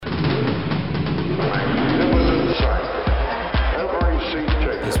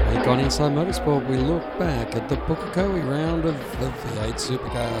on Inside Motorsport, we look back at the Pukekohe round of the V8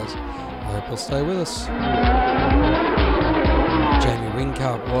 Supercars. I hope you'll stay with us. Jamie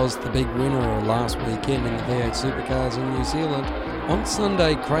Whincup was the big winner last weekend in the V8 Supercars in New Zealand. On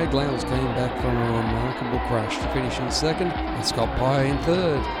Sunday, Craig Lowes came back from a remarkable crash to finish in second and Scott Pye in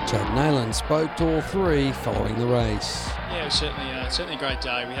third. Chad Neyland spoke to all three following the race. Yeah, it was certainly a great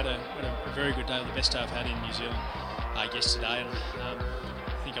day. We had a very good day, the best day I've had in New Zealand yesterday, and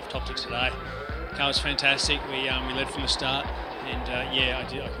I think I've topped it today. Car was fantastic. We led from the start, and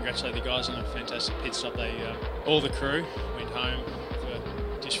I congratulate the guys on a fantastic pit stop. All the crew went home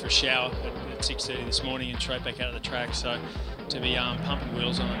for a shower at 6:30 this morning and straight back out of the track. So to be pumping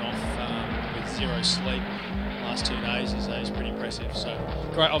wheels on and off with zero sleep last 2 days is pretty impressive. So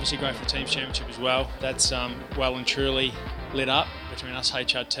great, obviously great for the team's championship as well. That's well and truly lit up between us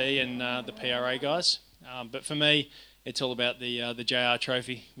HRT and the PRA guys. But for me, it's all about the JR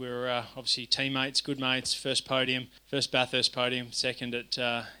Trophy. We're obviously teammates, good mates. First Bathurst podium, second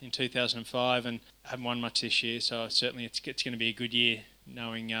in 2005, and haven't won much this year. So certainly it's going to be a good year,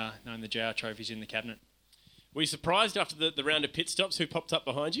 knowing the JR Trophy's in the cabinet. Were you surprised after the round of pit stops who popped up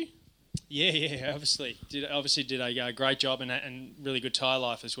behind you? Yeah, obviously did a great job and really good tyre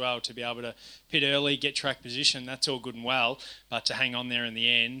life as well, to be able to pit early, get track position. That's all good and well, but to hang on there in the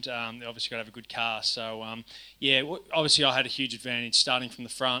end, they obviously got to have a good car. So obviously I had a huge advantage starting from the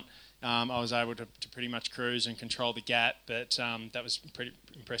front. I was able to pretty much cruise and control the gap, but that was pretty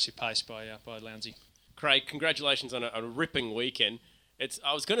impressive pace by Lowesy. Craig, congratulations on a ripping weekend.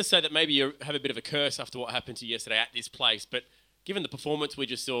 I was going to say that maybe you have a bit of a curse after what happened to you yesterday at this place, but given the performance we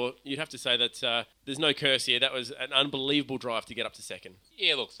just saw, you'd have to say that there's no curse here. That was an unbelievable drive to get up to second.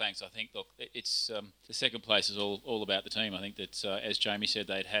 Yeah, look, thanks. I think, it's the second place is all about the team. I think that, as Jamie said,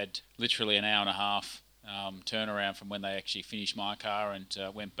 they'd had literally an hour and a half turnaround from when they actually finished my car and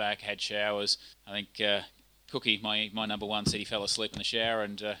went back, had showers. I think Cookie, my number one, said he fell asleep in the shower,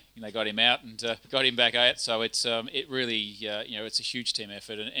 and they got him out and got him back out. So it's it really it's a huge team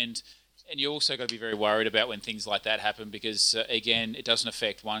effort, and you also got to be very worried about when things like that happen, because again, it doesn't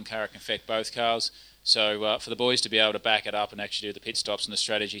affect one car; it can affect both cars. So for the boys to be able to back it up and actually do the pit stops and the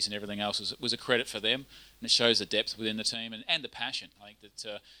strategies and everything else was a credit for them, and it shows the depth within the team and the passion. I think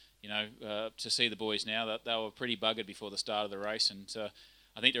that to see the boys now, that they were pretty buggered before the start of the race, and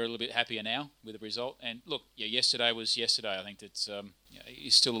I think they're a little bit happier now with the result. And look, yesterday was yesterday. I think that's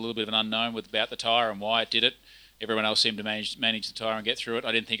it's still a little bit of an unknown about the tyre and why it did it. Everyone else seemed to manage the tyre and get through it.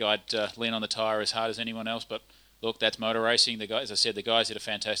 I didn't think I'd lean on the tyre as hard as anyone else, but look, that's motor racing. The guys, as I said, the guys did a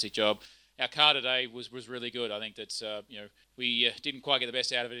fantastic job. Our car today was really good. I think that we didn't quite get the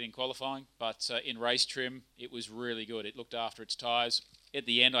best out of it in qualifying, but in race trim, it was really good. It looked after its tyres. At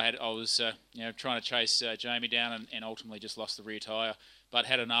the end, I was trying to chase Jamie down and ultimately just lost the rear tyre, but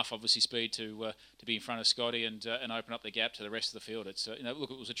had enough, obviously, speed to be in front of Scotty and open up the gap to the rest of the field. It's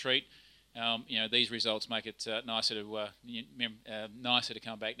look, it was a treat. These results make it nicer to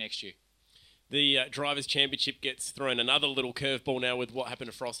come back next year. The Drivers' Championship gets thrown another little curveball now with what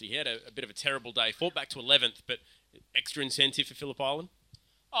happened to Frosty. He had a bit of a terrible day, fought back to 11th, but extra incentive for Phillip Island?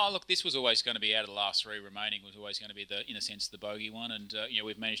 Oh, look, this was always going to be out of the last three remaining, was always going to be, in a sense, the bogey one. And,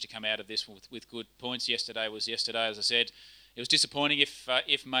 we've managed to come out of this with good points. Yesterday was yesterday, as I said. It was disappointing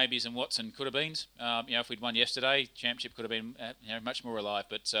if maybes and Watson could have been. If we'd won yesterday, championship could have been much more alive.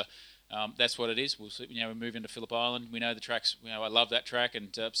 But that's what it is. We'll see, we move into Phillip Island. We know the tracks. I love that track,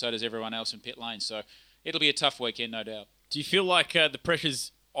 and so does everyone else in pit lane. So it'll be a tough weekend, no doubt. Do you feel like the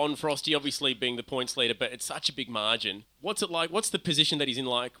pressure's on Frosty, obviously being the points leader, but it's such a big margin? What's it like? What's the position that he's in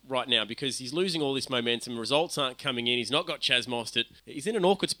like right now? Because he's losing all this momentum. Results aren't coming in. He's not got Chaz Mostert. He's in an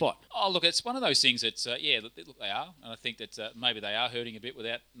awkward spot. Oh, look, it's one of those things that, look, they are. And I think that maybe they are hurting a bit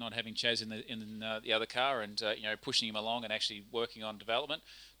without not having Chaz in the other car and, pushing him along and actually working on development.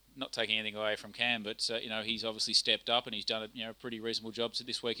 Not taking anything away from Cam, but, he's obviously stepped up and he's done a pretty reasonable job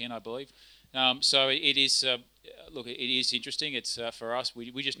this weekend, I believe. So it is, look, it is interesting. It's for us,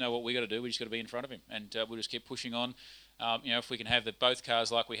 we just know what we got to do. We just got to be in front of him, and we'll just keep pushing on. If we can have both cars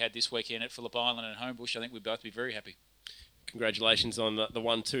like we had this weekend at Phillip Island and Homebush, I think we'd both be very happy. Congratulations on the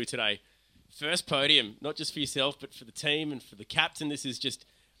 1-2 today. First podium, not just for yourself, but for the team and for the captain. This is just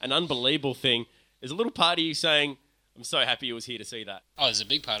an unbelievable thing. There's a little part of you saying, I'm so happy you was here to see that. Oh, there's a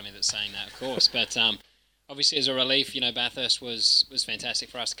big part of me that's saying that, of course. But obviously, as a relief, Bathurst was fantastic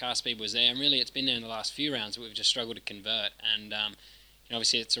for us. The car speed was there, and really it's been there in the last few rounds, but we've just struggled to convert. And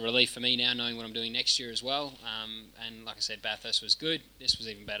obviously it's a relief for me now, knowing what I'm doing next year as well. And like I said, Bathurst was good. This was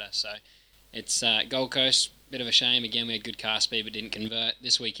even better. So it's Gold Coast, bit of a shame. Again, we had good car speed, but didn't convert.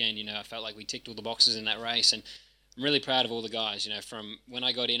 This weekend, I felt like we ticked all the boxes in that race. And I'm really proud of all the guys. From when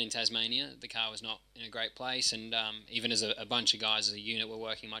I got in Tasmania, the car was not in a great place, and even as a bunch of guys as a unit, we're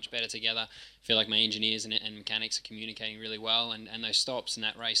working much better together. I feel like my engineers and mechanics are communicating really well, and those stops in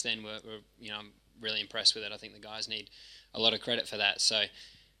that race then were I'm really impressed with it. I think the guys need a lot of credit for that. So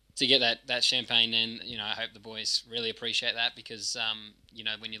to get that champagne then, I hope the boys really appreciate that, because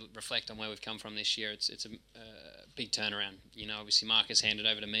when you reflect on where we've come from this year, it's a big turnaround. Obviously Marcus handed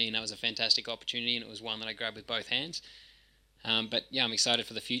over to me, and that was a fantastic opportunity, and it was one that I grabbed with both hands. But yeah, I'm excited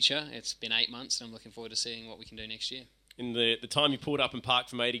for the future. It's been 8 months, and I'm looking forward to seeing what we can do next year. In the time you pulled up and parked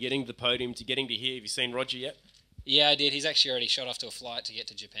for me to getting to the podium to getting to here, have you seen Roger yet? Yeah, I did. He's actually already shot off to a flight to get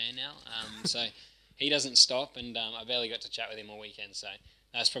to Japan now. So he doesn't stop, and I barely got to chat with him all weekend. So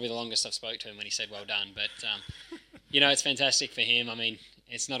that's probably the longest I've spoke to him when he said well done. But it's fantastic for him. I mean,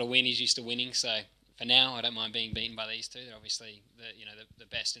 it's not a win. He's used to winning. So for now, I don't mind being beaten by these two. They're obviously the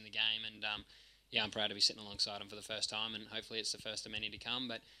best in the game, and I'm proud to be sitting alongside them for the first time, and hopefully it's the first of many to come.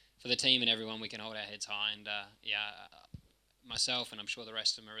 But for the team and everyone, we can hold our heads high, and myself and I'm sure the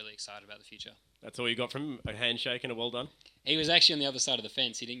rest of them are really excited about the future. That's all you got from him? A handshake and a well done? He was actually on the other side of the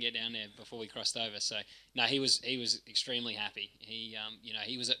fence. He didn't get down there before we crossed over. So no, he was extremely happy. He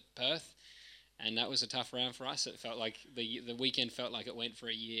was at Perth, and that was a tough round for us. It felt like the weekend felt like it went for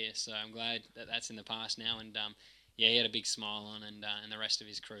a year. So I'm glad that that's in the past now. And he had a big smile on, and the rest of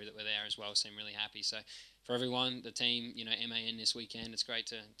his crew that were there as well seemed really happy. So for everyone, the team, MAN this weekend, it's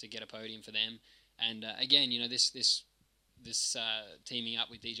great to get a podium for them. And again, this teaming up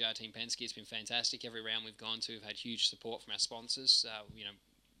with DJR Team Penske, it's been fantastic. Every round we've gone to, we've had huge support from our sponsors.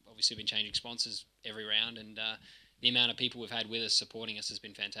 Obviously we've been changing sponsors every round, and the amount of people we've had with us supporting us has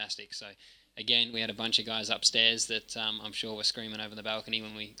been fantastic. So again, we had a bunch of guys upstairs that I'm sure were screaming over the balcony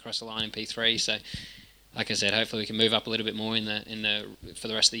when we crossed the line in P3. So like I said, hopefully we can move up a little bit more for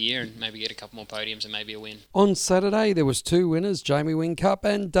the rest of the year, and maybe get a couple more podiums and maybe a win. On Saturday, there was 2 winners, Jamie Whincup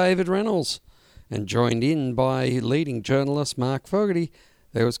and David Reynolds. And joined in by leading journalist Mark Fogarty,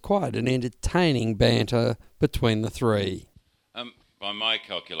 there was quite an entertaining banter between the three. By my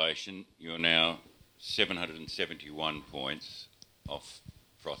calculation, you're now 771 points off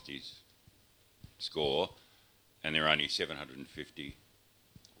Frosty's score, and there are only 750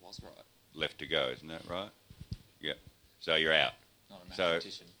 left to go, isn't that right? Yeah. So you're out. Not a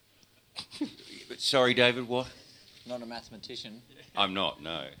mathematician. Sorry, David, what? Not a mathematician. I'm not,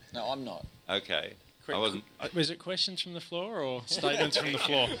 no. No, I'm not. Okay. I wasn't. Was it questions from the floor or statements from the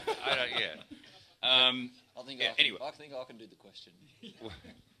floor? I don't. Yeah. I think I can do the question.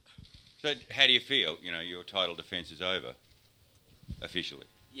 So, how do you feel? Your title defence is over, officially.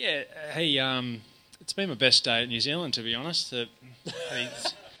 Yeah. Hey, it's been my best day at New Zealand, to be honest. The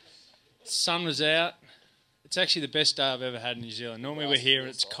sun was out. It's actually the best day I've ever had in New Zealand. Normally we're here and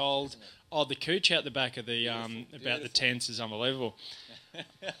it's cold. Oh, the cooch out the back of the about the tents is unbelievable.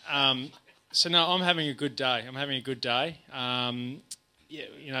 So no, I'm having a good day.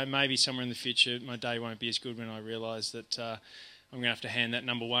 Maybe somewhere in the future my day won't be as good when I realise that I'm going to have to hand that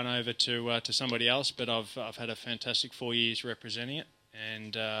number 1 over to somebody else. But I've had a fantastic 4 years representing it,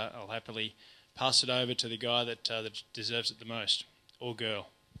 and I'll happily pass it over to the guy that deserves it the most, or girl.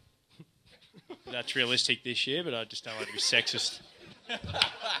 That's realistic this year, but I just don't want to be sexist.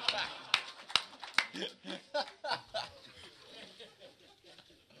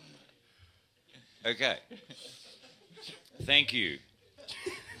 Okay. Thank you,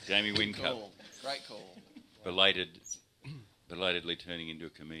 Jamie Whincup. Great call. Belatedly turning into a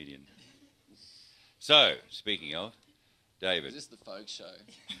comedian. So, speaking of, David. Is this the folks show?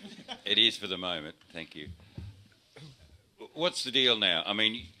 It is for the moment. Thank you. What's the deal now? I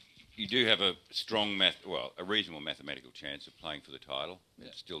mean, you do have a a reasonable mathematical chance of playing for the title. Yeah.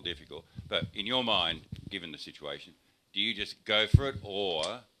 It's still difficult. But in your mind, given the situation, do you just go for it, or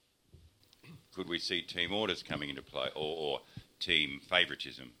could we see team orders coming into play, or team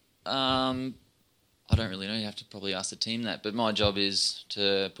favouritism? I don't really know. You have to probably ask the team that. But my job is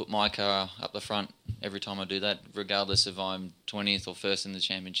to put my car up the front every time I do that, regardless if I'm 20th or 1st in the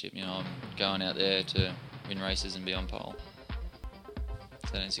championship. I'm going out there to win races and be on pole.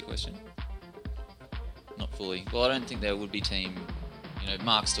 Does that answer your question? Not fully. Well, I don't think there would be team.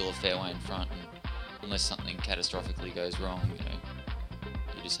 Mark's still a fair way in front, and unless something catastrophically goes wrong,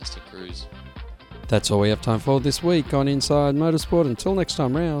 he just has to cruise. That's all we have time for this week on Inside Motorsport. Until next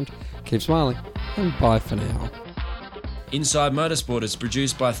time round, keep smiling and bye for now. Inside Motorsport is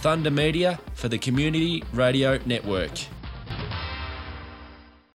produced by Thunder Media for the Community Radio Network.